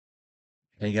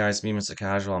Hey guys, me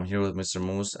Mr.Casual. I'm here with Mr.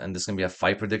 Moose, and this is gonna be a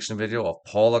fight prediction video of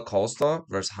Paulo Costa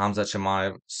versus Khamzat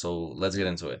Chimaev. So let's get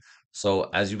into it. So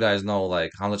as you guys know, like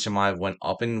Khamzat Chimaev went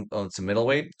up in to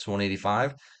middleweight to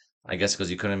 185. I guess because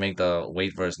he couldn't make the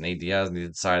weight versus Nate Diaz, and he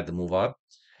decided to move up.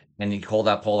 And he called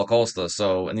that Paulo Costa.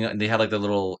 So and, they had like the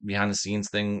little behind the scenes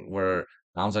thing where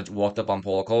Khamzat walked up on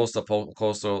Paulo Costa, Paulo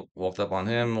Costa walked up on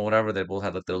him, or whatever. They both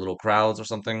had like their little crowds or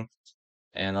something.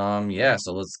 And yeah.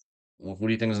 So let's. Who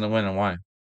do you think is gonna win and why?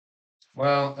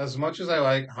 Well, as much as I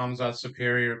like Hamzat's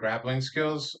superior grappling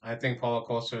skills, I think Paulo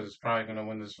Costa is probably going to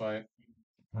win this fight.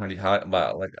 How do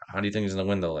you think he's gonna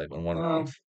win though? Like in one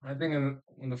round? I think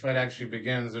when the fight actually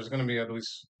begins, there's going to be at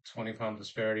least 20-pound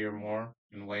disparity or more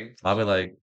in weight. Probably So,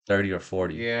 like 30 or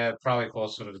 40. yeah, probably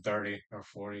closer to the 30 or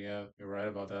 40. Yeah, you're right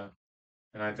about that.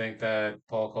 And I think that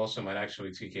Paulo Costa might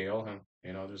actually TKO him.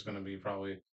 There's going to be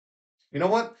probably. You know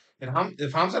what? If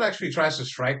Hamzat actually tries to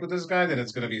strike with this guy, then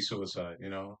it's going to be suicide.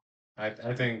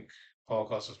 I think Paulo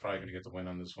Costa's probably going to get the win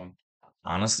on this one.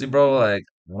 Honestly, bro, like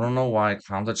I don't know why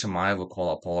Khamzat Chimaev would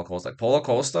call out Paulo Costa. Like Paulo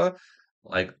Costa,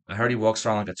 like I heard he walks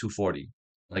around like a 240.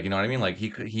 Like you know what I mean? Like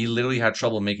he literally had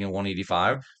trouble making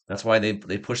 185. That's why they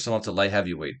pushed him up to light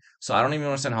heavyweight. So I don't even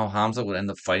understand how Hamza would end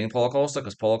up fighting Paulo Costa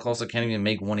because Paulo Costa can't even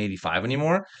make 185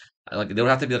 anymore. Like there would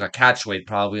have to be like a catch weight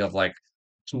probably of like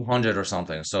 200 or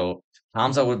something. So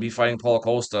Hamza would be fighting Paulo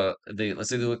Costa. They let's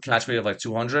say they do a catch weight of like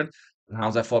 200. And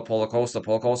Hamza fought Paulo Costa.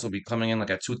 Paulo Costa would be coming in like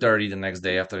at 230 the next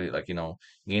day after he, like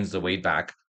gains the weight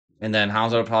back. And then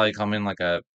Hamza would probably come in like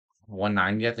a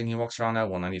 190. I think he walks around at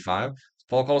 195.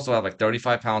 Paulo Costa would have like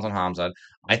 35 pounds on Hamza.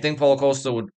 I think Paulo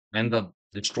Costa would end up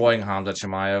destroying Hamza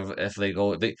Chimaev if they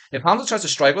go if Hamza tries to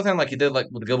strike with him like he did like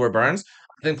with Gilbert Burns.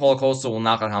 I think Paulo Costa will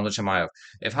knock out Hamza Chimaev.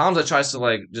 If Hamza tries to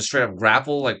like just straight up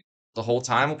grapple like the whole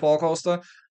time with Paulo Costa,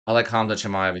 I like Khamzat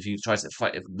Chimaev if he tries to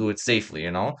fight, do it safely,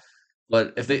 you know.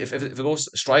 But if it goes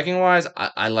striking wise,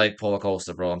 I like Paulo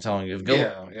Costa, bro. I'm telling you, if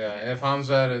Gilbert Yeah, yeah. If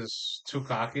Hamzat is too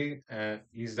cocky, and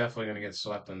he's definitely gonna get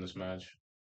slept in this match.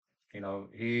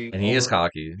 He and he is over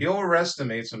cocky, he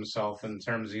overestimates himself in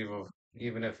terms of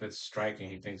even if it's striking,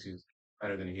 he thinks he's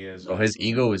better than he is. bro, his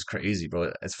ego is crazy,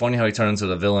 bro. It's funny how he turned into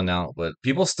the villain now, but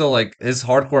people still like his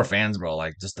hardcore fans, bro.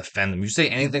 Like just defend him. You say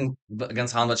anything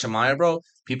against Khamzat Chimaev, bro,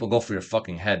 people go for your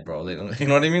fucking head, bro. They, you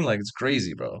know what I mean? Like it's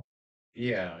crazy, bro.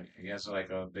 Yeah, he has like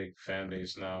a big fan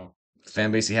base now. Fan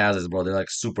So base he has is, bro. They're like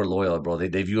super loyal, bro.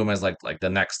 They view him as like the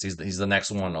next. He's the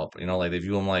next one up. You know, like they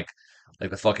view him like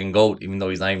the fucking goat, even though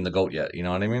he's not even the goat yet. You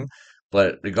know what I mean?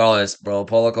 But regardless, bro,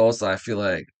 Paulo Costa, I feel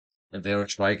like if they were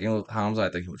striking with Hamza, I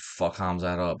think he would fuck Hamza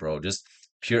up, bro. Just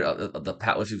pure the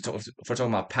power. If we're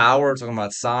talking about power, talking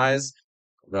about size,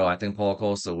 bro, I think Paulo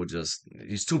Costa would just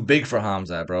he's too big for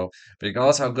Hamza, bro. But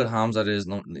regardless how good Hamza is,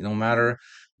 no matter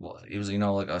well, he was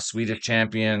like a Swedish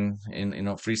champion in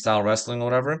freestyle wrestling or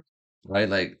whatever, right?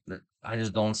 Like I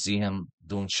just don't see him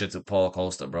doing shit to Paulo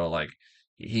Costa, bro. Like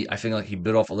I think like he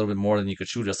bit off a little bit more than you could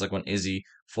chew, just like when Izzy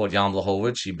fought Jan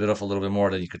Blachowicz, he bit off a little bit more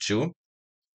than you could chew.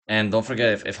 And don't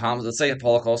forget, if Hamza, let's say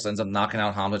Paulo Costa ends up knocking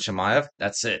out Hamza Chimaev,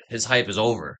 that's it. His hype is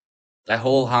over. That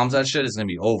whole Hamza shit is gonna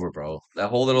be over, bro. That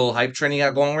whole little hype train he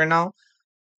got going right now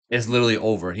is literally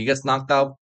over. He gets knocked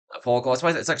out, Paulo Costa.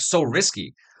 That's why it's like so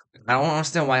risky. I don't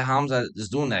understand why Hamza is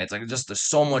doing that. It's like just there's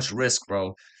so much risk,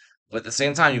 bro. But at the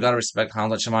same time, you gotta respect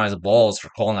Khamzat Chimaev's balls for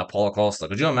calling out Paulo Costa.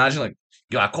 Could you imagine, like,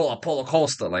 yo, I call out Paulo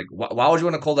Costa. Like, why would you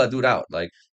want to call that dude out? Like,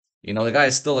 the guy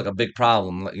is still like a big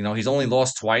problem. Like, he's only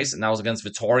lost twice, and that was against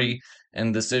Vittori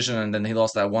in decision, and then he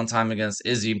lost that one time against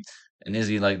Izzy, and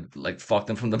Izzy like fucked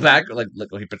him from the back, like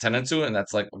he pretended to, and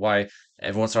that's like why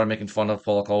everyone started making fun of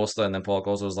Paulo Costa, and then Paulo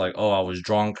Costa was like, "Oh, I was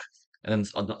drunk," and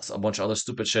then a bunch of other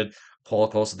stupid shit Paulo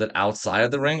Costa did outside of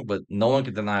the ring, but no one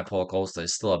can deny Paulo Costa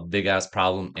is still a big ass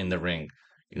problem in the ring.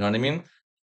 You know what I mean?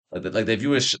 Like they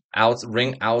view his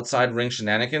outside ring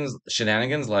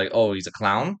shenanigans like, oh, he's a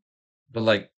clown, but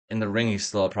like in the ring he's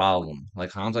still a problem.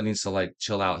 Like Hamza needs to like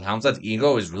chill out. Hamza's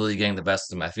ego is really getting the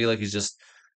best of him. I feel like he's just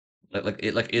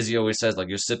like Izzy always says, like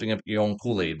you're sipping up your own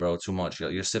Kool-Aid, bro, too much.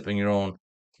 You're sipping your own.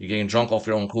 You're getting drunk off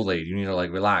your own Kool-Aid. You need to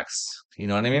like relax. You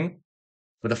know what I mean?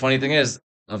 But the funny thing is,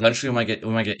 eventually we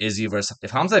might get Izzy versus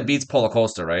if Hamza beats Paulo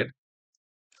Costa, right?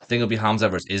 I think it'll be Hamza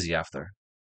versus Izzy after.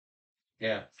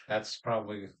 yeah,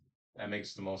 that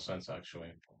makes the most sense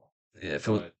actually. Yeah, if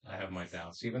it was, But I have my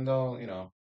doubts, even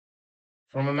though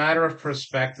from a matter of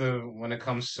perspective, when it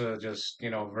comes to just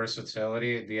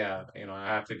versatility, yeah, I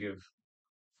have to give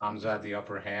Hamzat the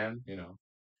upper hand.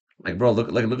 like, bro, look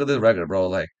at the record, bro.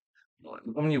 Like, look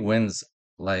how many wins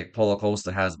like Paulo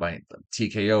Costa has by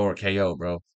TKO or KO,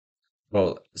 bro.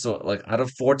 Bro, so like out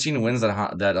of 14 wins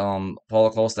that Paulo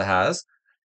Costa has,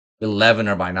 11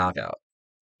 are by knockout.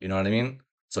 You know what I mean?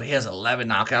 So he has 11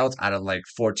 knockouts out of like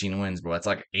 14 wins, bro. That's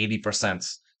like 80%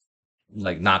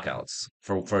 like knockouts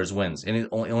for his wins. And he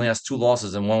only has two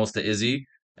losses, and one was to Izzy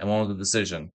and one was a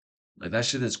decision. Like that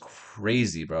shit is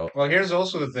crazy, bro. Well, here's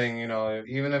also the thing,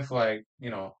 even if like,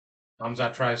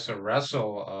 Hamzat tries to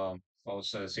wrestle,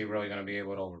 Costa, is he really going to be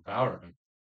able to overpower him?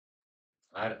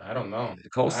 I don't know.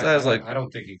 Costa I, I has don't like I don't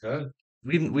think he could.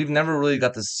 we've never really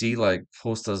got to see like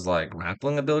Costa's like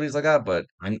grappling abilities like that, but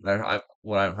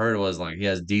what I've heard was like he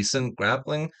has decent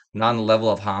grappling, not on the level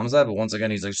of Hamza, but once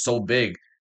again he's like so big,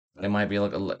 it might be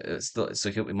like still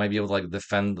so he might be able to like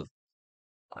defend.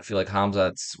 I feel like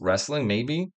Hamzat's wrestling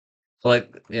maybe, but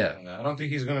like yeah, Yeah, I don't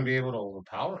think he's going to be able to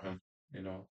overpower him. You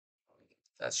know,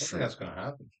 that's I don't think true. that's going to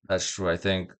happen. That's true. I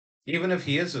think Even if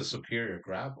he is a superior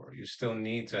grappler, you still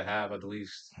need to have at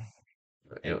least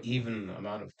an it, even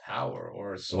amount of power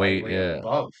or wait, slightly yeah.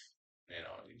 above.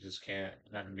 You just can't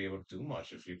not gonna be able to do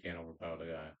much if you can't overpower the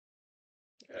guy.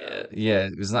 Yeah, Yeah.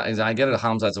 yeah, I get it.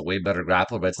 Hamzat's a way better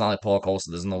grappler, but it's not like Paulo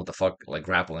Costa doesn't know what the fuck like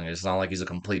grappling is. It's not like he's a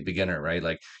complete beginner, right?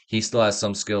 Like he still has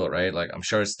some skill, right? Like I'm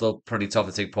sure it's still pretty tough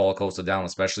to take Paulo Costa down,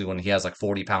 especially when he has like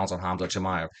 40 pounds on Hamza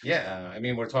Chimaev. Yeah, I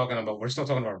mean, we're still talking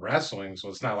about wrestling, so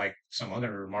it's not like some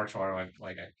other martial art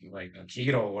like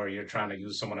Aikido where you're trying to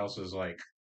use someone else's like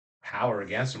power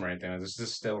against them or anything. This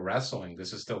is still wrestling.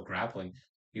 This is still grappling.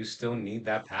 You still need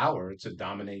that power to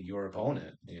dominate your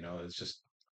opponent. It's just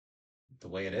the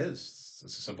way it is.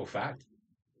 It's a simple fact.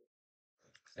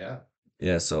 Yeah.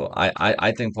 Yeah, so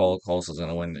I think Paulo Costa's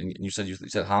gonna win. And you said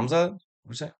Hamza?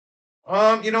 What'd you say?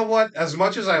 You know what? As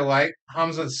much as I like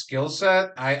Hamza's skill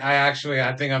set, I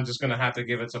think I'm just gonna have to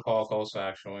give it to Paul Costa.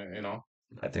 Actually,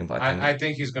 I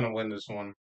think he's gonna win this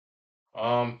one.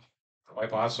 Um, quite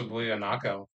possibly a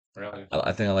knockout. Really?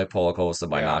 I think I like Paulo Costa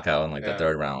by Yeah, knockout in like the yeah.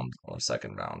 third round or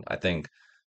second round. I think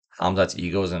Hamzat's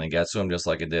ego is gonna get to him just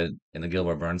like it did in the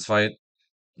Gilbert Burns fight.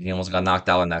 He almost got knocked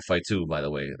out in that fight too, by the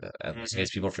way. In Hmm.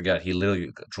 case people forget, he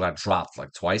literally got dropped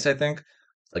like twice, I think.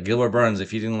 Like Gilbert Burns,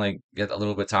 if he didn't like get a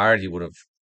little bit tired, he would have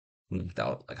knocked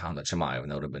out like Hamza Chimaev,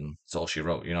 and that would have been it's all she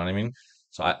wrote. You know what I mean?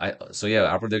 So yeah,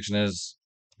 our prediction is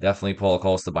definitely Paulo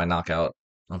Costa by knockout.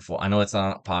 I know it's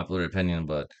not a popular opinion,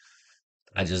 but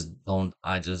I just don't.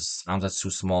 Hamza's too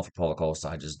small for Paulo Costa.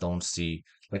 I just don't see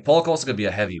like Paulo Costa could be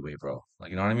a heavyweight, bro. Like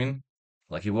you know what I mean?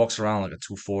 Like he walks around like a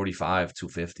 245,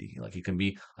 250. Like he can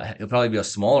be. He'll probably be a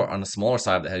smaller on the smaller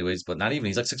side of the heavyweights, but not even.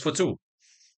 He's like 6'2",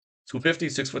 250,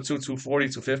 6'2", 240,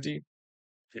 250.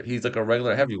 He's like a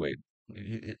regular heavyweight.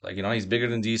 Like he's bigger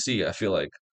than DC. I feel like.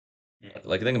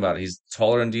 Like think about it. He's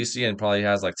taller than DC and probably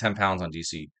has like 10 pounds on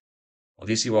DC. Well,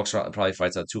 DC walks around probably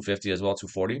fights at 250 as well,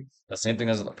 240. The same thing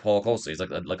as Paul Costa. He's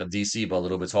like a DC but a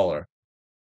little bit taller.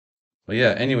 But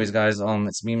yeah, anyways, guys,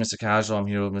 it's me, Mr. Casual. I'm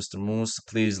here with Mr. Moose.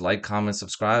 Please like, comment,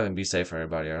 subscribe, and be safe,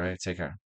 everybody. All right, take care.